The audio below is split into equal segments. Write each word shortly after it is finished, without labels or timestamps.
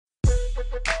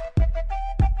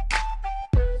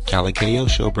Cali KO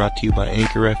Show brought to you by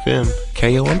Anchor FM.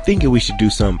 KO, I'm thinking we should do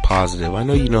something positive. I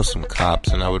know you know some cops,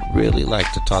 and I would really like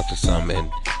to talk to some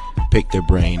and pick their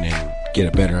brain and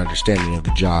get a better understanding of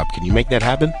the job. Can you make that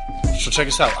happen? So check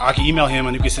us out. I can email him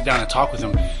and you can sit down and talk with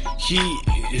him. He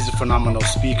is a phenomenal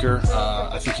speaker.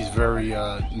 I think he's very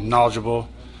knowledgeable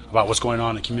about what's going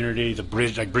on in the community, the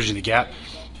bridge, like bridging the gap.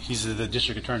 He's the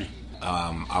district attorney.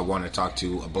 I want to talk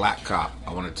to a black cop.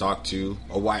 I want to talk to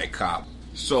a white cop.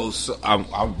 So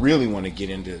I really want to get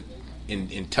into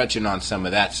in touching on some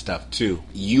of that stuff too.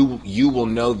 You will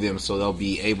know them, so they'll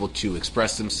be able to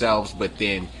express themselves, but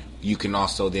then you can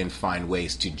also then find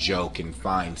ways to joke and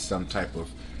find some type of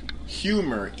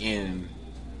humor in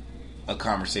a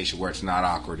conversation where it's not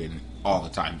awkward and all the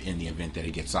time in the event that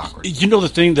it gets awkward. You know the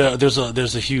thing, there's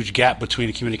a huge gap between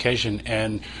the communication,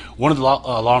 and one of the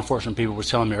law enforcement people was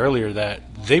telling me earlier that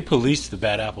they police the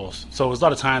bad apples. So a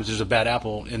lot of times there's a bad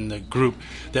apple in the group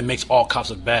that makes all cops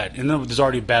look bad, and then there's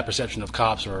already a bad perception of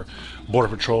cops or Border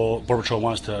Patrol. Border Patrol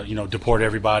wants to deport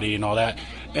everybody and all that,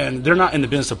 and they're not in the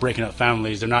business of breaking up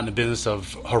families. They're not in the business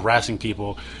of harassing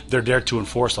people. They're there to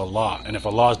enforce a law, and if a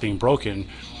law is being broken,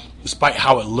 despite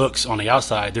how it looks on the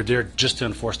outside, they're there just to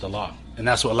enforce the law. And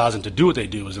that's what allows them to do what they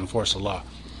do, is enforce the law.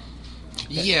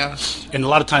 Yeah. And a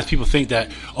lot of times people think that,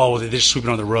 they're just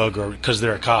sweeping on the rug or because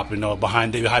they're a cop, they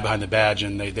hide behind the badge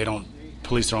and they don't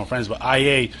police their own friends. But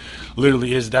IA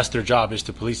literally that's their job, is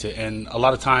to police it. And a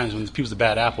lot of times when people's a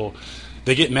bad apple,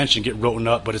 they get mentioned, get written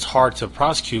up, but it's hard to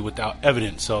prosecute without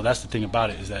evidence. So that's the thing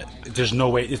about it, is that there's no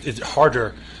way, it's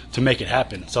harder to make it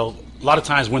happen. So a lot of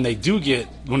times when they do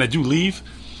leave,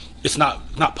 it's not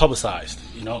publicized,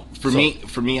 For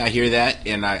me, I hear that,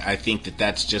 and I think that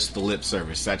that's just the lip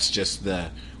service. That's just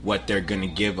what they're going to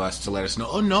give us to let us know,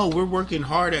 oh, no, we're working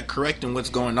hard at correcting what's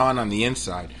going on the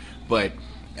inside. But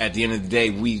at the end of the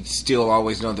day, we still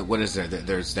always know that what is there? That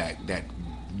there's that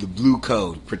the blue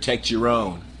code, protect your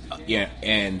own. Yeah,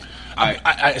 and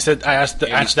I answered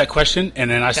that question,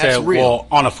 and then I said, real. Well,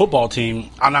 on a football team,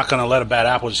 I'm not going to let a bad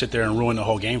apple just sit there and ruin the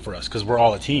whole game for us, because we're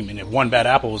all a team, and if one bad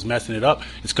apple was messing it up,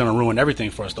 it's going to ruin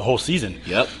everything for us, the whole season.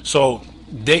 Yep. So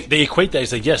they equate that and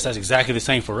say, yes, that's exactly the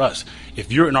same for us.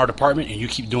 If you're in our department and you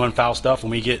keep doing foul stuff, and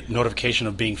we get notification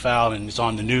of being fouled and it's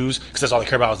on the news, because that's all they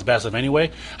care about is the bad stuff anyway,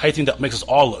 how do you think that makes us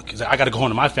all look? Because I got to go home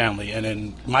to my family, and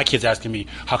then my kid's asking me,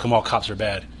 how come all cops are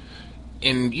bad?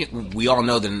 And we all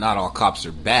know that not all cops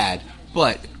are bad,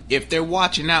 but if they're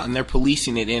watching out and they're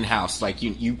policing it in-house, like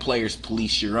you players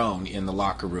police your own in the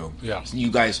locker room. Yeah. So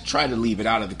you guys try to leave it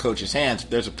out of the coach's hands.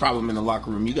 If there's a problem in the locker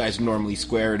room, you guys normally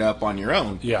square it up on your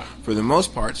own. Yeah. For the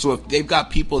most part. So if they've got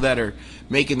people that are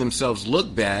making themselves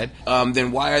look bad,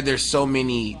 then why are there so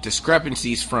many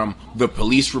discrepancies from the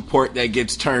police report that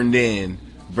gets turned in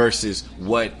versus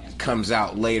what comes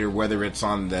out later, whether it's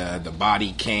on the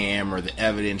body cam or the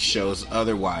evidence shows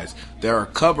otherwise? There are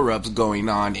cover-ups going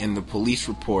on in the police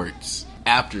reports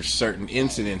after certain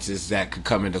incidences that could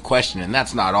come into question, and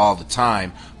that's not all the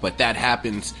time, but that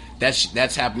happens.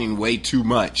 That's happening way too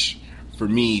much for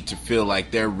me to feel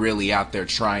like they're really out there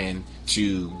trying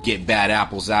to get bad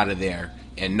apples out of there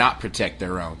and not protect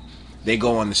their own. They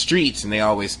go on the streets and they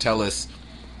always tell us,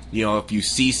 if you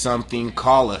see something,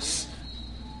 call us.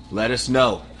 Let us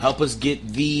know. Help us get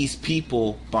these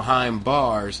people behind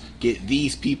bars. Get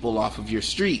these people off of your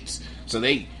streets. So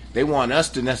they want us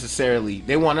to in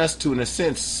a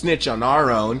sense, snitch on our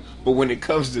own. But when it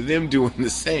comes to them doing the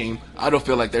same, I don't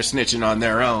feel like they're snitching on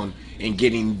their own and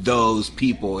getting those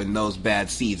people and those bad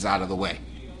seeds out of the way.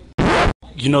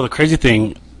 The crazy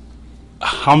thing,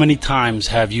 how many times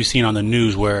have you seen on the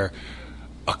news where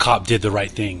a cop did the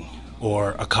right thing,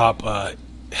 or a cop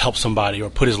help somebody or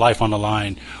put his life on the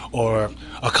line, or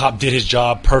a cop did his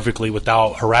job perfectly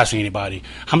without harassing anybody?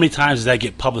 How many times does that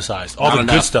get publicized? All the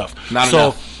good stuff.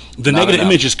 The negative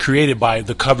image is created by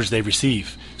the coverage they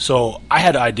receive. So I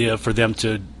had an idea for them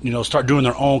to, start doing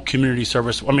their own community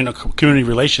service. Community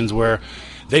relations, where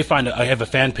they I have a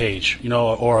fan page,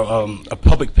 or a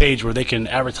public page where they can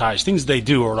advertise things they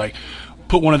do, or like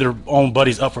put one of their own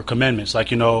buddies up for commendments.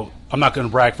 Like, I'm not going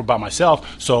to brag about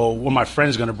myself, so one of my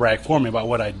friends is going to brag for me about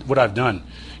what I've done.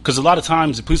 Because a lot of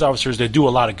times the police officers, they do a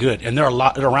lot of good, and they're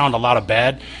around a lot of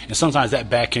bad, and sometimes that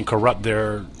bad can corrupt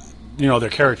their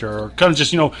character, or kind of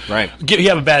just, right. You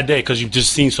have a bad day because you've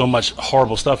just seen so much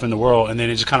horrible stuff in the world, and then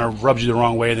it just kind of rubs you the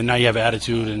wrong way, and then now you have an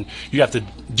attitude, and you have to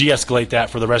de-escalate that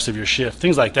for the rest of your shift.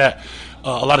 Things like that.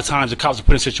 A lot of times the cops are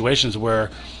put in situations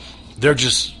where they're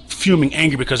just fuming,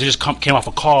 angry because they just came off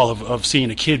a call of seeing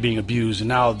a kid being abused, and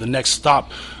now the next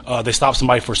stop, they stop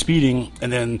somebody for speeding,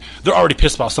 and then they're already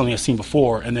pissed about something they've seen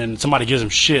before, and then somebody gives them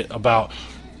shit about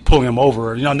pulling them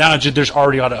over. Now they're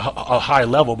already at a high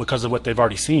level because of what they've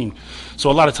already seen. So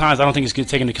a lot of times I don't think it's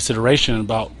taken into consideration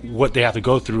about what they have to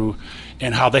go through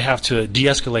and how they have to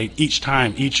de-escalate each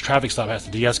time. Each traffic stop has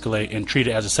to de-escalate and treat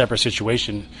it as a separate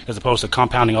situation as opposed to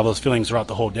compounding all those feelings throughout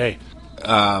the whole day.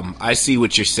 I see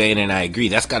what you're saying, and I agree.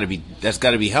 That's got to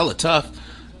be hella tough.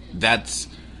 That's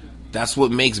what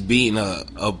makes being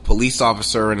a police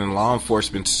officer and in law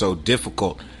enforcement so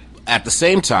difficult. At the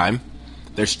same time,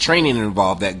 there's training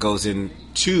involved that goes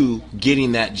into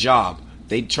getting that job.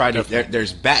 They try to.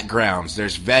 There's backgrounds.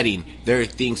 There's vetting. There are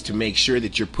things to make sure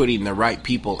that you're putting the right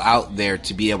people out there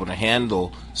to be able to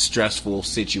handle stressful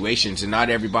situations. And not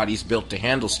everybody's built to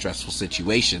handle stressful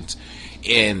situations.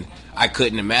 And I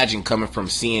couldn't imagine coming from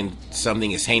seeing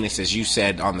something as heinous as you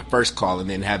said on the first call and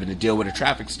then having to deal with a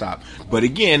traffic stop. But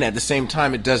again, at the same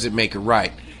time, it doesn't make it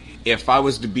right. If I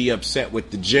was to be upset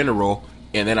with the general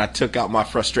and then I took out my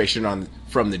frustration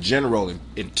from the general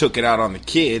and took it out on the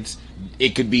kids,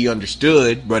 it could be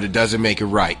understood, but it doesn't make it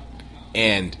right.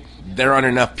 And there aren't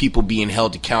enough people being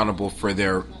held accountable for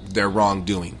their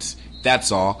wrongdoings.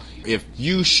 That's all. If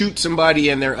you shoot somebody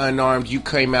and they're unarmed, you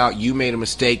came out, you made a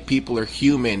mistake. People are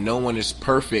human. No one is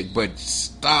perfect. But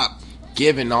stop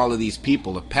giving all of these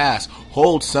people a pass.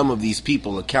 Hold some of these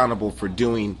people accountable for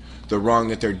doing the wrong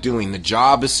that they're doing. The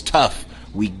job is tough.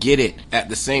 We get it. At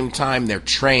the same time, they're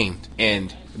trained.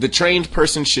 And the trained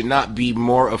person should not be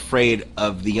more afraid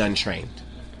of the untrained.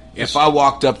 If I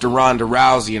walked up to Ronda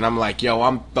Rousey and I'm like, yo,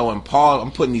 I'm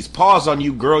putting these paws on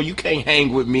you, girl. You can't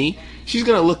hang with me. She's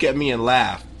going to look at me and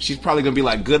laugh. She's probably going to be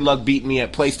like, good luck beating me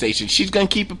at PlayStation. She's going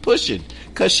to keep it pushing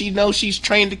because she knows she's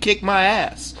trained to kick my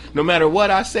ass no matter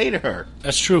what I say to her.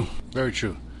 That's true. Very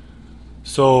true.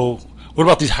 So what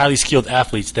about these highly skilled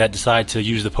athletes that decide to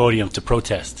use the podium to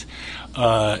protest?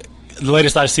 The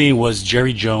latest I've seen was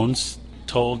Jerry Jones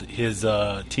told his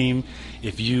team,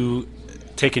 if you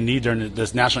take a knee during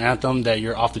this national anthem, that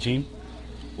you're off the team.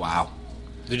 Wow.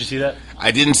 Did you see that?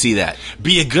 I didn't see that.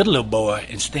 Be a good little boy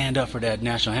and stand up for that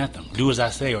national anthem. Do as I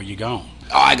say or you're gone.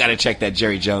 Oh, I got to check that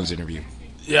Jerry Jones interview.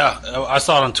 Yeah, I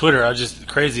saw it on Twitter. I was just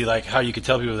crazy, like how you could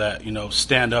tell people that,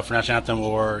 stand up for national anthem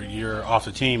or you're off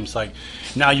the team. It's like,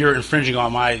 now you're infringing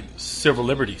on my civil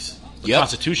liberties. The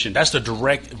Constitution. That's the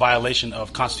direct violation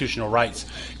of constitutional rights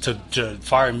to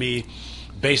fire me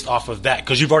based off of that,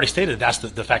 because you've already stated that's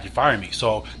the fact you're firing me.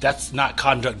 So that's not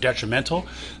conduct detrimental.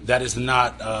 That is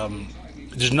not.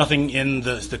 There's nothing in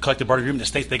the collective bargaining agreement that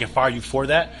states they can fire you for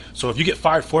that. So if you get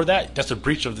fired for that, that's a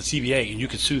breach of the CBA, and you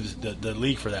could sue the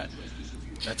league for that.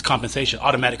 That's compensation,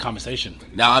 automatic compensation.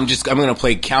 Now I'm going to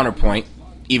play counterpoint,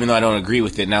 even though I don't agree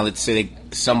with it. Now let's say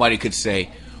somebody could say,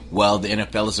 well, the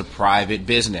NFL is a private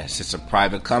business. It's a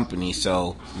private company,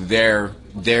 so their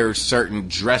certain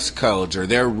dress codes or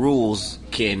their rules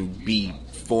can be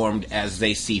formed as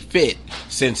they see fit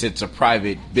since it's a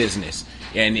private business.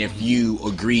 And if you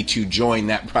agree to join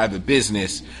that private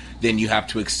business, then you have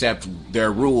to accept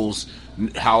their rules,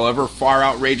 however far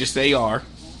outrageous they are,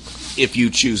 if you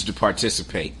choose to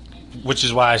participate. Which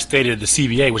is why I stated the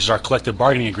CBA, which is our collective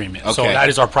bargaining agreement. Okay. So that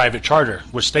is our private charter,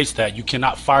 which states that you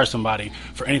cannot fire somebody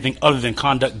for anything other than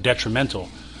conduct detrimental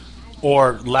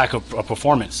or lack of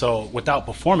performance. So without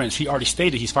performance, he already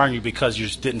stated he's firing you because you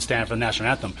just didn't stand for the national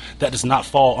anthem. That does not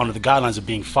fall under the guidelines of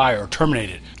being fired or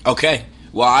terminated. Okay.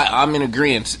 Well, I'm in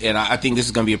agreement, and I think this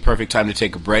is going to be a perfect time to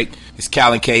take a break. It's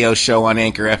Cal and KO show on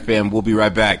Anchor FM. We'll be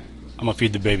right back. I'm going to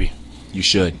feed the baby. You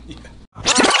should.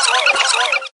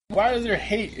 Why is there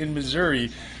hate in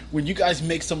Missouri when you guys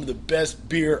make some of the best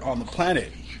beer on the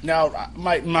planet? Now,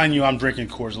 mind you, I'm drinking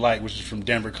Coors Light, which is from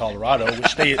Denver, Colorado,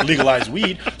 which they legalized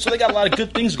weed, so they got a lot of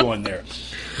good things going there.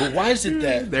 But why is it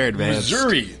that they're advanced.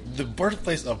 Missouri, the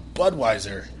birthplace of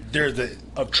Budweiser, they're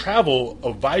a travel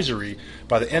advisory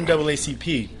by the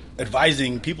NAACP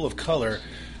advising people of color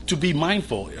to be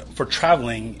mindful for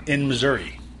traveling in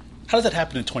Missouri? How does that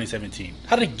happen in 2017?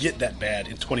 How did it get that bad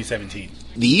in 2017?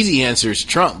 The easy answer is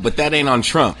Trump, but that ain't on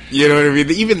Trump. You know what I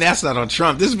mean? Even that's not on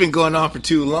Trump. This has been going on for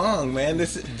too long, man.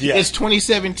 It's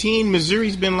 2017.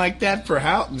 Missouri's been like that for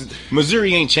how?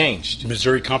 Missouri ain't changed.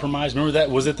 Missouri Compromise. Remember that?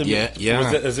 Was it the? Yeah.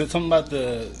 Is it something about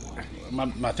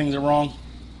my things are wrong?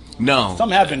 No.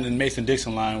 Something happened in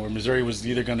Mason-Dixon line where Missouri was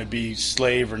either going to be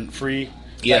slave or free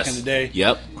back in the day.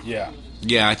 Yep. Yeah.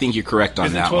 Yeah, I think you're correct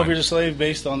on that one. 12 Years a Slave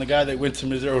based on the guy that went to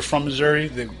Missouri, was from Missouri,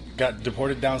 that got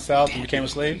deported down south and became a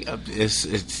slave?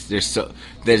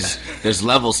 There's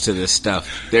levels to this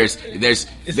stuff.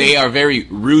 They are very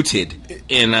rooted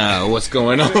in what's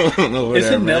going on over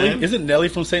there, man. Isn't Nelly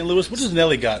from St. Louis? What does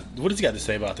Nelly got? What does he got to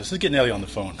say about this? Let's get Nelly on the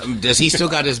phone. Does he still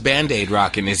got his Band-Aid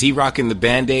rocking? Is he rocking the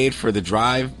Band-Aid for the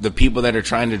drive? The people that are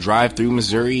trying to drive through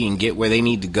Missouri and get where they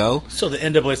need to go? So the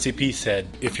NAACP said,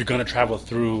 if you're going to travel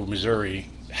through Missouri,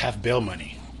 have bail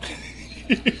money.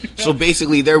 So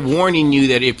basically, they're warning you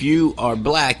that if you are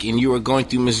black and you are going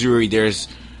through Missouri, there's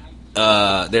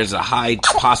a high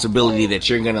possibility that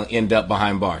you're going to end up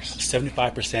behind bars.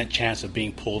 75% chance of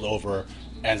being pulled over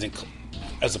as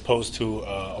opposed to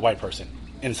a white person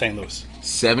in St. Louis.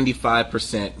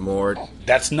 75% more.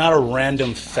 That's not a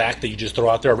random fact that you just throw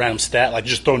out there, a random stat, like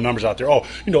you just throw numbers out there. Oh,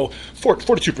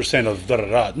 42% of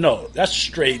da-da-da. No, that's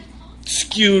straight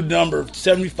skewed number,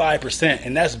 75%,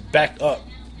 and that's backed up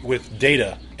with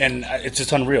data, and it's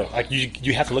just unreal. Like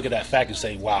you have to look at that fact and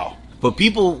say, wow. But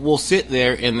people will sit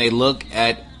there and they look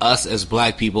at us as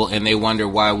black people and they wonder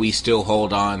why we still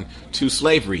hold on to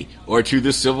slavery or to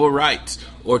the civil rights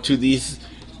or to these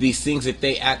things that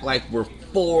they act like were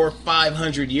 400 or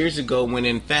 500 years ago, when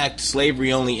in fact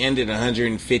slavery only ended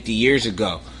 150 years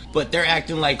ago. But they're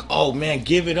acting like, oh man,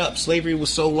 give it up, slavery was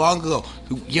so long ago.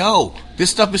 Yo, this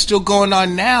stuff is still going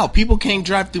on now. People can't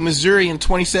drive through Missouri in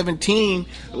 2017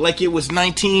 like it was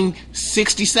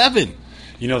 1967.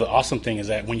 The awesome thing is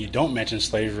that when you don't mention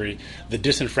slavery, the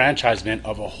disenfranchisement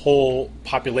of a whole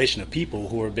population of people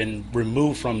who have been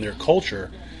removed from their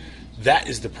culture, that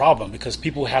is the problem, because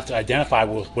people have to identify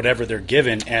with whatever they're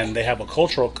given, and they have a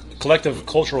collective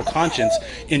cultural conscience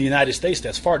in the United States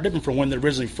that's far different from when they're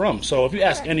originally from. So if you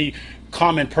ask any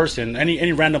common person,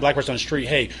 any random black person on the street,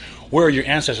 hey, where are your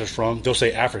ancestors from? They'll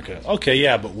say Africa. Okay,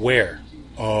 yeah, but where?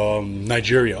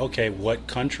 Nigeria. Okay, what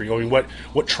country? I mean, what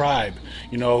tribe?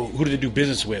 Who did they do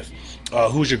business with?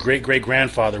 Who's your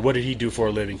great-great-grandfather? What did he do for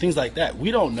a living? Things like that. We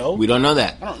don't know. We don't know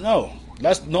that. I don't know.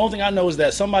 That's the only thing I know, is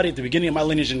that somebody at the beginning of my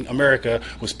lineage in America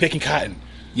was picking cotton.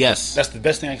 Yes. That's the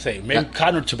best thing I can say. Maybe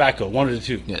cotton or tobacco, one of the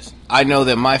two. Yes. I know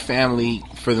that my family,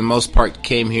 for the most part,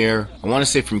 came here, I want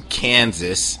to say from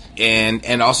Kansas,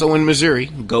 and also in Missouri.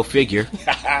 Go figure.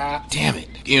 Damn it.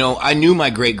 I knew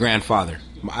my great-grandfather.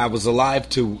 I was alive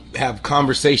to have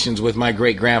conversations with my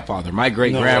great-grandfather. My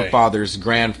great-grandfather's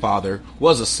grandfather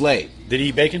was a slave. Did he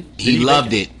eat bacon? He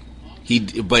loved it.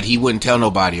 But he wouldn't tell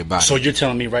nobody about it. So you're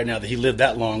telling me right now that he lived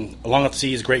that long enough to see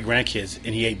his great-grandkids,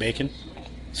 and he ate bacon?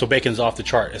 So bacon's off the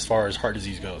chart as far as heart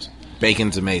disease goes.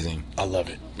 Bacon's amazing. I love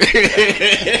it.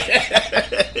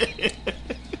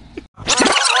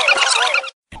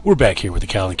 We're back here with the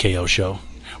Cal and KO show.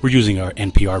 We're using our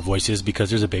NPR voices because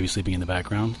there's a baby sleeping in the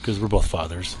background, because we're both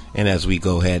fathers. And as we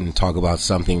go ahead and talk about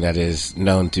something that is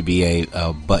known to be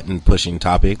a button-pushing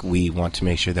topic, we want to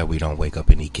make sure that we don't wake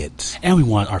up any kids. And we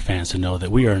want our fans to know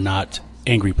that we are not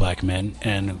angry black men,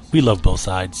 and we love both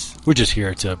sides. We're just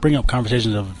here to bring up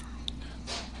conversations of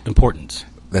importance.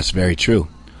 That's very true.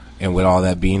 And with all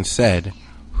that being said,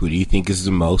 who do you think is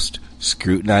the most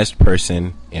scrutinized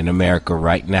person in America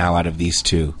right now out of these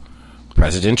two?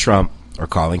 President Trump or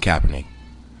Colin Kaepernick?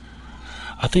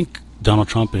 I think Donald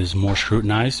Trump is more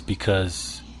scrutinized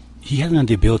because he hasn't had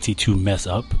the ability to mess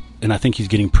up, and I think he's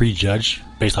getting prejudged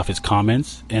based off his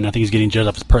comments, and I think he's getting judged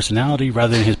off his personality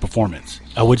rather than his performance.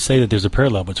 I would say that there's a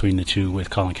parallel between the two with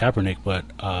Colin Kaepernick, but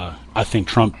I think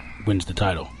Trump wins the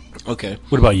title. Okay.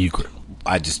 What about you, Chris?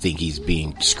 I just think he's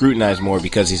being scrutinized more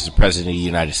because he's the president of the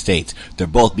United States. They're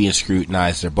both being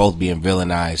scrutinized. They're both being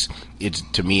villainized.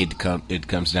 To me, it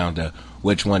comes down to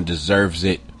which one deserves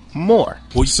it more.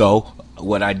 So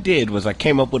what I did was I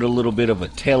came up with a little bit of a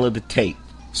tale of the tape.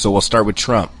 So we'll start with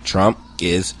Trump. Trump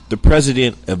is the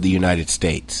president of the United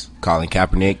States. Colin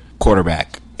Kaepernick,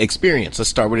 quarterback. Experience. Let's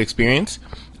start with experience.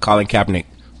 Colin Kaepernick,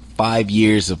 5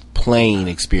 years of playing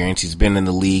experience. He's been in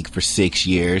the league for 6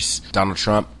 years. Donald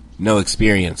Trump, no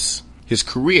experience. His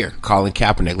career, Colin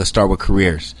Kaepernick, let's start with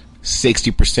careers.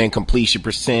 60% completion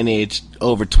percentage,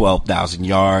 over 12,000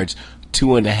 yards,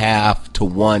 2.5 to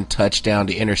 1 touchdown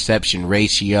to interception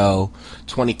ratio,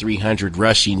 2,300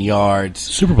 rushing yards.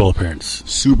 Super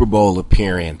Bowl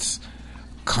appearance.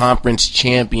 Conference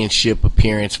championship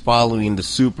appearance following the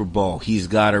Super Bowl. He's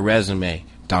got a resume.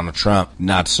 Donald Trump,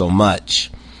 not so much.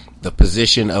 The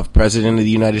position of President of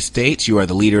the United States, you are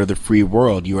the leader of the free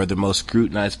world. You are the most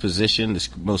scrutinized position, the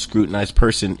most scrutinized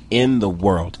person in the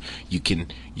world.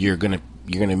 You're gonna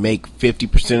make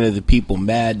 50% of the people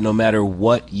mad no matter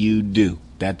what you do.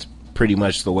 That's pretty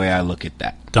much the way I look at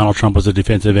that. Donald Trump was the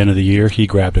defensive end of the year. He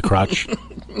grabbed a crotch.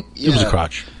 It was a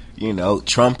crotch.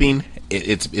 Trumping,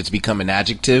 it's become an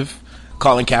adjective.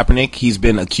 Colin Kaepernick, he's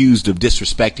been accused of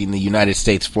disrespecting the United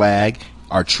States flag,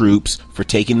 our troops, for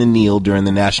taking the kneel during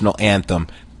the national anthem.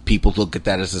 People look at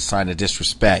that as a sign of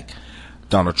disrespect.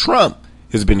 Donald Trump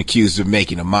has been accused of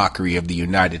making a mockery of the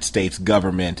United States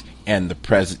government and the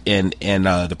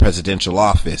the presidential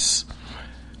office.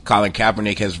 Colin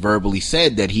Kaepernick has verbally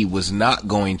said that he was not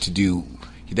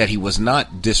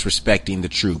disrespecting the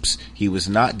troops. He was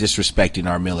not disrespecting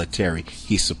our military.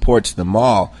 He supports them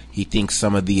all. He thinks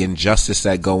some of the injustice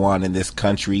that go on in this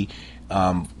country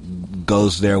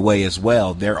goes their way as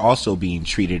well. They're also being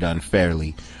treated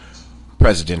unfairly.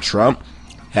 President Trump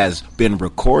has been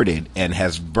recorded and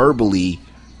has verbally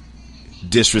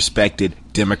disrespected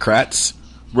Democrats,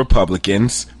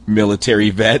 Republicans, military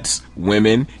vets,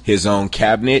 women, his own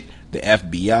cabinet, the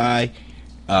FBI,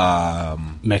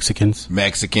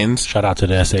 Mexicans. Shout out to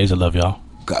the SAs. I love y'all.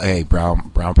 Hey,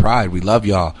 Brown Pride, we love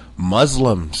y'all.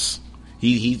 Muslims.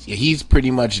 He's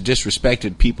pretty much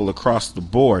disrespected people across the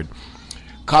board.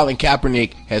 Colin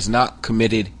Kaepernick has not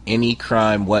committed any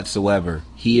crime whatsoever.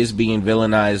 He is being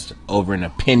villainized over an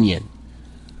opinion,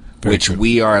 Very which true.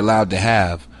 we are allowed to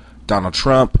have. Donald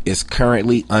Trump is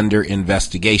currently under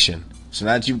investigation. So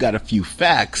now that you've got a few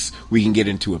facts, we can get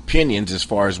into opinions as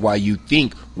far as why you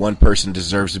think one person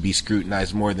deserves to be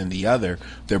scrutinized more than the other.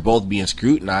 They're both being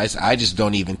scrutinized. I just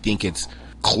don't even think it's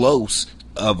close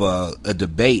of a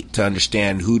debate to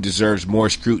understand who deserves more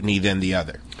scrutiny than the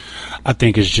other. I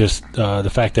think it's just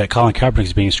the fact that Colin Kaepernick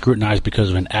is being scrutinized because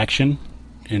of an action,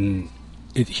 and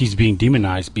he's being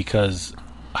demonized because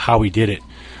how he did it.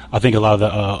 I think a lot of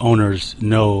the owners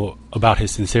know about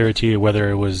his sincerity, whether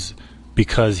it was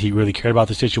because he really cared about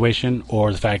the situation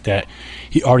or the fact that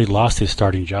he already lost his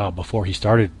starting job before he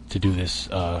started to do this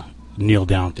kneel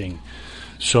down thing.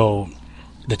 So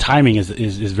the timing is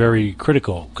very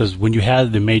critical, because when you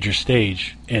had the major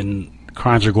stage and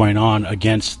crimes are going on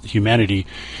against humanity,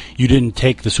 you didn't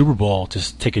take the Super Bowl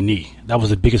to take a knee. That was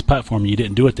the biggest platform. You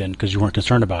didn't do it then because you weren't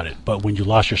concerned about it. But when you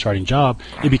lost your starting job,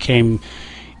 it became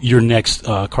your next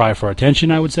cry for attention,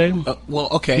 I would say. Well,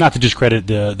 okay. Not to discredit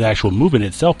the actual movement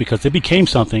itself, because it became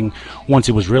something once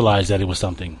it was realized that it was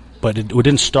something. But it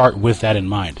didn't start with that in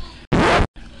mind.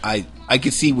 I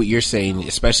can see what you're saying,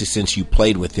 especially since you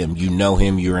played with him. You know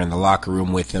him. You were in the locker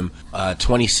room with him.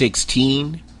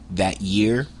 2016, that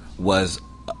year, was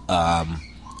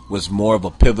more of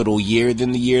a pivotal year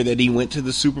than the year that he went to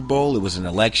the Super Bowl. It was an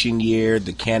election year.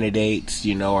 The candidates,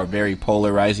 are very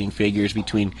polarizing figures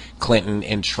between Clinton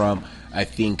and Trump. I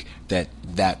think that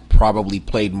probably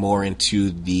played more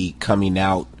into the coming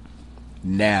out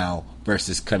now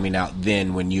versus coming out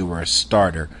then when you were a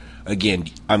starter. Again,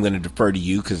 I'm going to defer to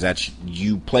you because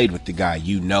you played with the guy.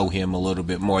 You know him a little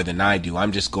bit more than I do.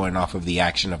 I'm just going off of the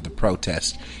action of the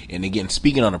protest. And again,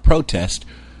 speaking on a protest,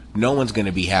 no one's going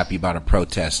to be happy about a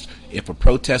protest. If a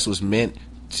protest was meant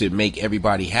to make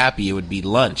everybody happy, it would be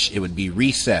lunch. It would be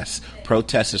recess.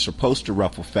 Protests are supposed to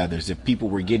ruffle feathers. If people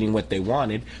were getting what they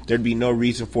wanted, there'd be no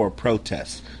reason for a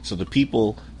protest. So the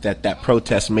people that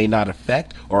protest may not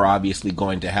affect are obviously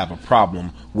going to have a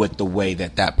problem with the way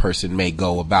that person may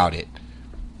go about it.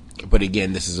 But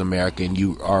again, this is America, and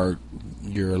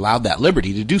you're allowed that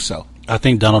liberty to do so. I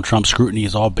think Donald Trump's scrutiny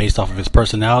is all based off of his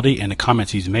personality and the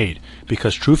comments he's made.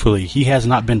 Because truthfully, he has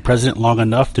not been president long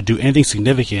enough to do anything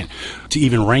significant to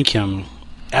even rank him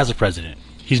as a president.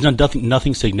 He's done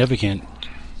nothing significant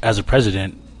as a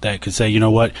president that could say, you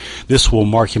know what, this will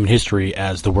mark him in history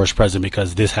as the worst president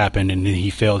because this happened and then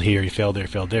he failed here, he failed there,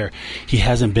 he failed there. He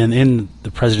hasn't been in the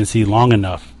presidency long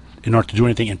enough in order to do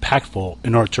anything impactful,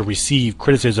 in order to receive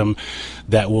criticism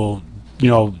that will,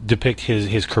 depict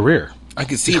his career. I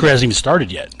can see his career hasn't even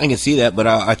started yet. I can see that, but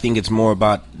I think it's more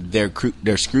about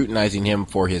they're scrutinizing him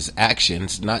for his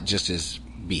actions, not just his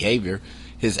behavior.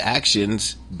 His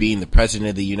actions, being the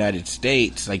president of the United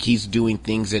States, like he's doing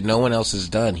things that no one else has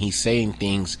done. He's saying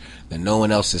things that no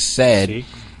one else has said. See?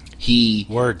 He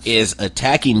is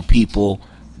attacking people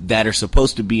that are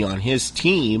supposed to be on his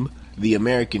team, the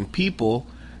American people,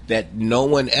 that no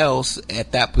one else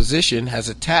at that position has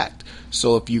attacked.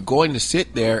 So if you're going to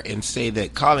sit there and say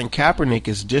that Colin Kaepernick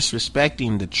is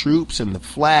disrespecting the troops and the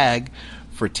flag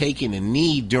for taking a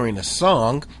knee during a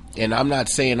song, and I'm not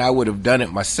saying I would have done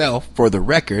it myself for the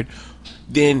record,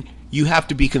 then you have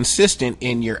to be consistent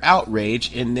in your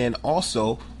outrage and then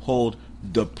also hold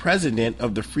the president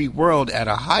of the free world at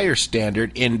a higher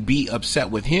standard and be upset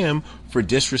with him for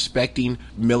disrespecting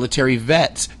military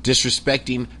vets,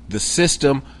 disrespecting the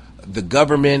system, the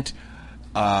government,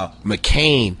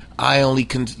 McCain,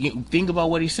 think about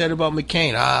what he said about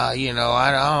McCain.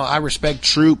 I respect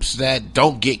troops that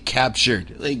don't get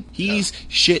captured. Like, he's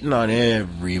shitting on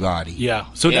everybody. Yeah.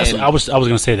 So I was going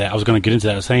to say that. I was going to get into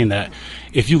that, saying that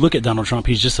if you look at Donald Trump,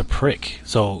 he's just a prick.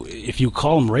 So if you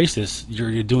call him racist,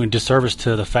 you're doing disservice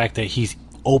to the fact that he's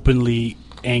openly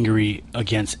angry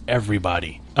against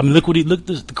everybody. I mean, look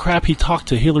the crap he talked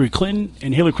to Hillary Clinton,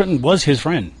 and Hillary Clinton was his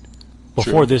friend.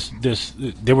 Before this,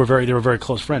 they were very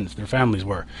close friends. Their families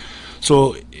were.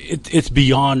 So it's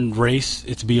beyond race.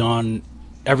 It's beyond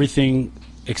everything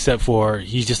except for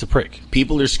he's just a prick.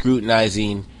 People are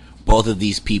scrutinizing both of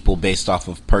these people based off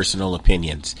of personal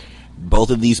opinions.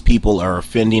 Both of these people are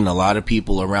offending a lot of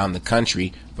people around the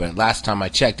country. But last time I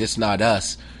checked, it's not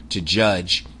us to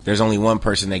judge. There's only one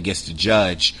person that gets to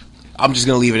judge. I'm just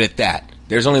going to leave it at that.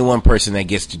 There's only one person that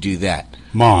gets to do that.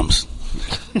 Moms.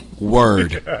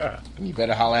 Word. You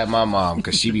better holler at my mom,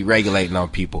 because she be regulating on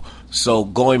people. So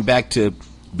going back to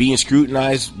being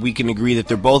scrutinized, we can agree that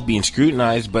they're both being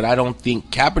scrutinized, but I don't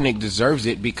think Kaepernick deserves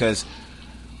it, because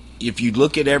if you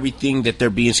look at everything that they're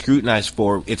being scrutinized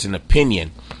for, it's an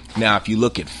opinion. Now, if you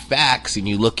look at facts and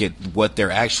you look at what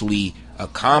they're actually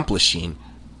accomplishing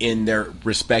in their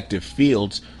respective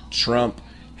fields, Trump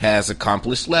has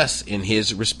accomplished less in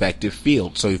his respective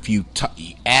field. So if you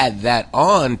add that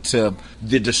on to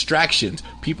the distractions,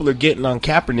 people are getting on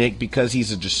Kaepernick because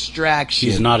he's a distraction.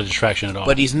 He's not a distraction at all.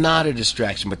 But he's not a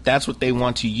distraction. But that's what they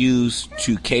want to use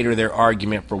to cater their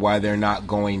argument for why they're not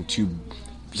going to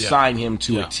sign him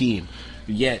to a team.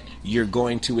 Yet you're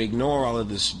going to ignore all of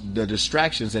the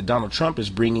distractions that Donald Trump is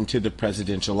bringing to the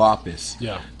presidential office.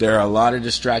 Yeah. There are a lot of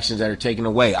distractions that are taken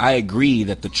away. I agree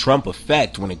that the Trump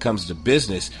effect when it comes to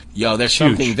business, there's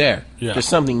something there. Yeah. There's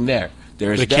something there.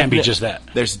 It can't be just that.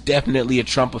 There's definitely a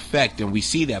Trump effect, and we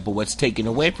see that. But what's taken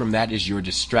away from that is your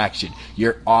distraction,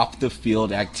 your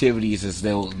off-the-field activities, as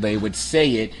they would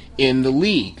say it in the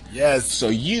league. Yes. So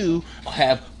you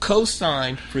have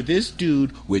co-signed for this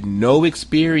dude with no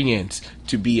experience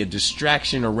to be a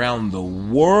distraction around the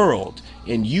world.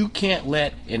 And you can't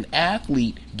let an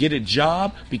athlete get a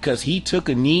job because he took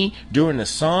a knee during a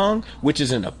song, which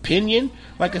is an opinion.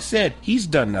 Like I said, he's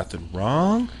done nothing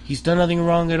wrong. He's done nothing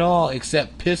wrong at all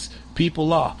except piss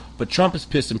people off. But Trump is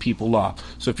pissing people off.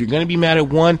 So if you're going to be mad at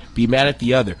one, be mad at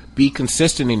the other. Be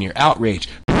consistent in your outrage.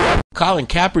 Colin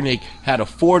Kaepernick had a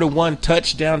 4-to-1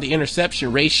 touchdown to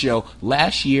interception ratio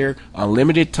last year on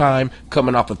limited time,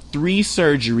 coming off of 3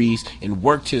 surgeries, and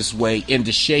worked his way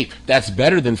into shape. That's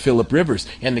better than Phillip Rivers.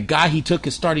 And the guy he took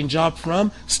his starting job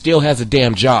from still has a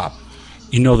damn job.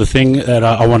 You know, the thing that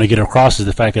I want to get across is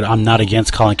the fact that I'm not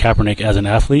against Colin Kaepernick as an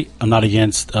athlete. I'm not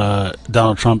against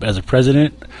Donald Trump as a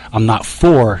president. I'm not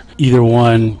for either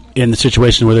one in the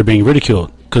situation where they're being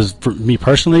ridiculed. Because for me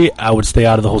personally, I would stay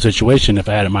out of the whole situation if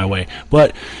I had it my way.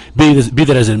 But be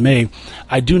that as it may,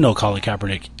 I do know Colin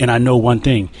Kaepernick, and I know one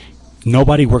thing.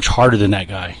 Nobody works harder than that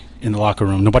guy in the locker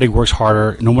room. Nobody works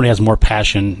harder. Nobody has more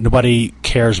passion. Nobody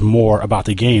cares more about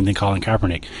the game than Colin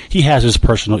Kaepernick. He has his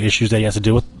personal issues that he has to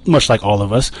deal with, much like all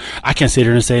of us. I can't sit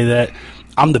here and say that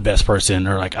I'm the best person,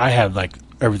 or like I have like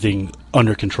everything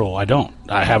under control. I don't.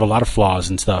 I have a lot of flaws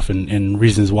and stuff, and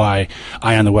reasons why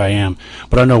I am the way I am.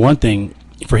 But I know one thing.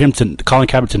 For him Colin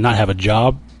Kaepernick to not have a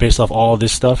job based off all of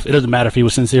this stuff, it doesn't matter if he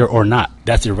was sincere or not.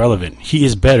 That's irrelevant. He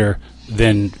is better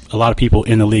than a lot of people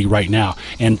in the league right now.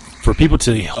 And for people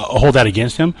to hold that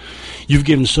against him, you've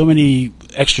given so many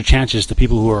extra chances to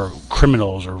people who are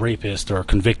criminals or rapists or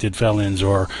convicted felons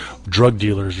or drug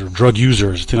dealers or drug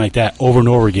users, things like that, over and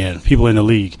over again, people in the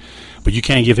league. But you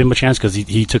can't give him a chance because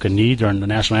he took a knee during the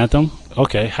national anthem?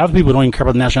 Okay, half the people don't even care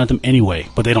about the national anthem anyway,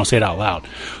 but they don't say it out loud.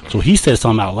 So he said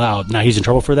something out loud. Now he's in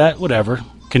trouble for that? Whatever.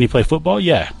 Can he play football?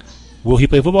 Yeah. Will he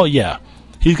play football? Yeah.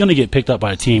 He's going to get picked up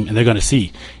by a team, and they're going to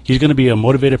see. He's going to be a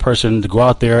motivated person to go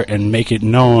out there and make it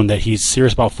known that he's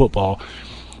serious about football.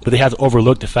 But they have to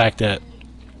overlook the fact that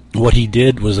what he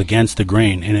did was against the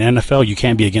grain. In the NFL, you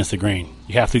can't be against the grain.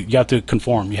 You have to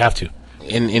conform. You have to.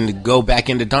 And to go back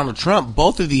into Donald Trump,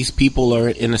 both of these people are,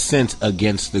 in a sense,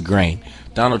 against the grain.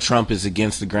 Donald Trump is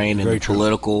against the grain in the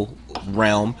political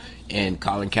realm, and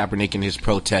Colin Kaepernick and his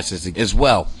protests as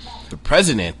well. The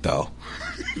president, though,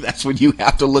 that's when you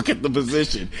have to look at the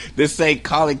position. This ain't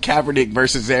Colin Kaepernick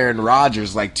versus Aaron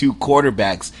Rodgers, like two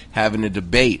quarterbacks having a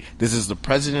debate. This is the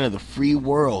president of the free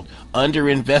world under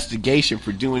investigation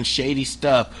for doing shady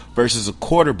stuff versus a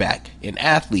quarterback, an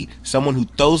athlete, someone who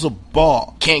throws a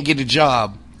ball, can't get a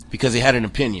job because he had an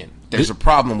opinion. There's a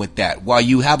problem with that. While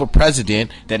you have a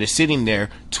president that is sitting there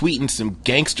tweeting some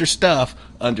gangster stuff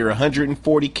under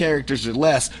 140 characters or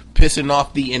less, pissing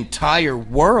off the entire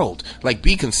world. Like,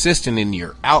 be consistent in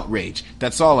your outrage.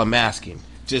 That's all I'm asking.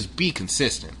 Just be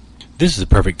consistent. This is a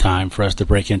perfect time for us to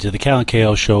break into the Cal and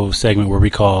KO show segment where we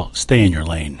call Stay in Your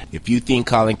Lane. If you think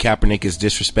Colin Kaepernick is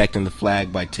disrespecting the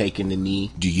flag by taking the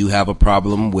knee, do you have a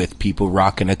problem with people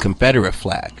rocking a Confederate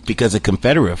flag? Because a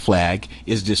Confederate flag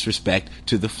is disrespect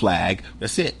to the flag.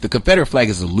 That's it. The Confederate flag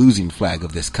is a losing flag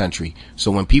of this country.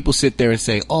 So when people sit there and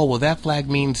say, oh, well, that flag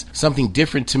means something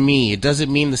different to me, it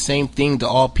doesn't mean the same thing to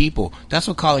all people. That's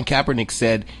what Colin Kaepernick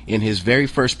said in his very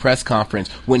first press conference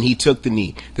when he took the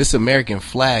knee. This American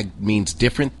flag means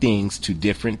different things to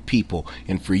different people,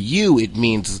 and for you it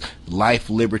means life,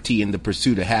 liberty, and the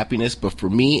pursuit of happiness, but for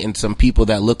me and some people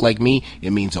that look like me, it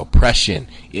means oppression,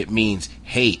 it means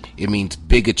hate, it means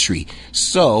bigotry.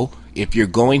 So if you're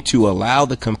going to allow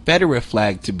the Confederate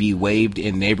flag to be waved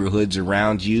in neighborhoods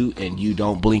around you and you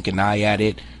don't blink an eye at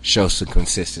it, show some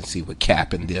consistency with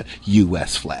Cap and the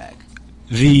U.S. flag.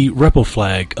 The rebel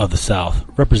flag of the South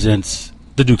represents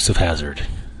the Dukes of Hazzard.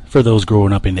 For those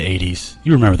growing up in the 80s,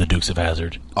 you remember the Dukes of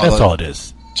Hazzard. That's all it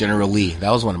is. General Lee, that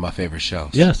was one of my favorite shows.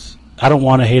 Yes. I don't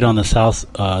want to hate on the South,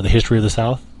 the history of the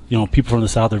South. You know, people from the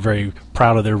South are very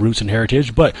proud of their roots and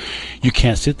heritage, but you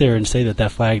can't sit there and say that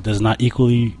that flag does not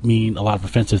equally mean a lot of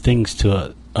offensive things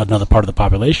to another part of the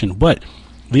population. But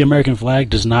the American flag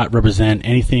does not represent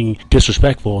anything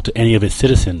disrespectful to any of its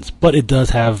citizens, but it does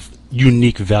have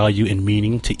unique value and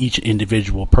meaning to each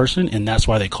individual person, and that's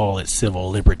why they call it civil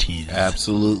liberties.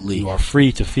 Absolutely. You are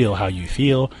free to feel how you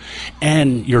feel,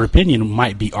 and your opinion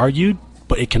might be argued,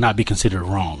 but it cannot be considered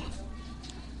wrong.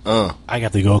 I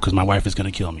got to go because my wife is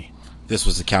going to kill me. This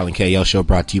was the Cal and KL show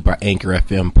brought to you by Anchor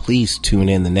FM. Please tune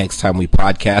in the next time we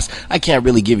podcast. I can't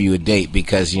really give you a date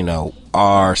because, you know,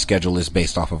 our schedule is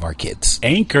based off of our kids.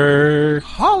 Anchor.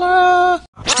 Holla!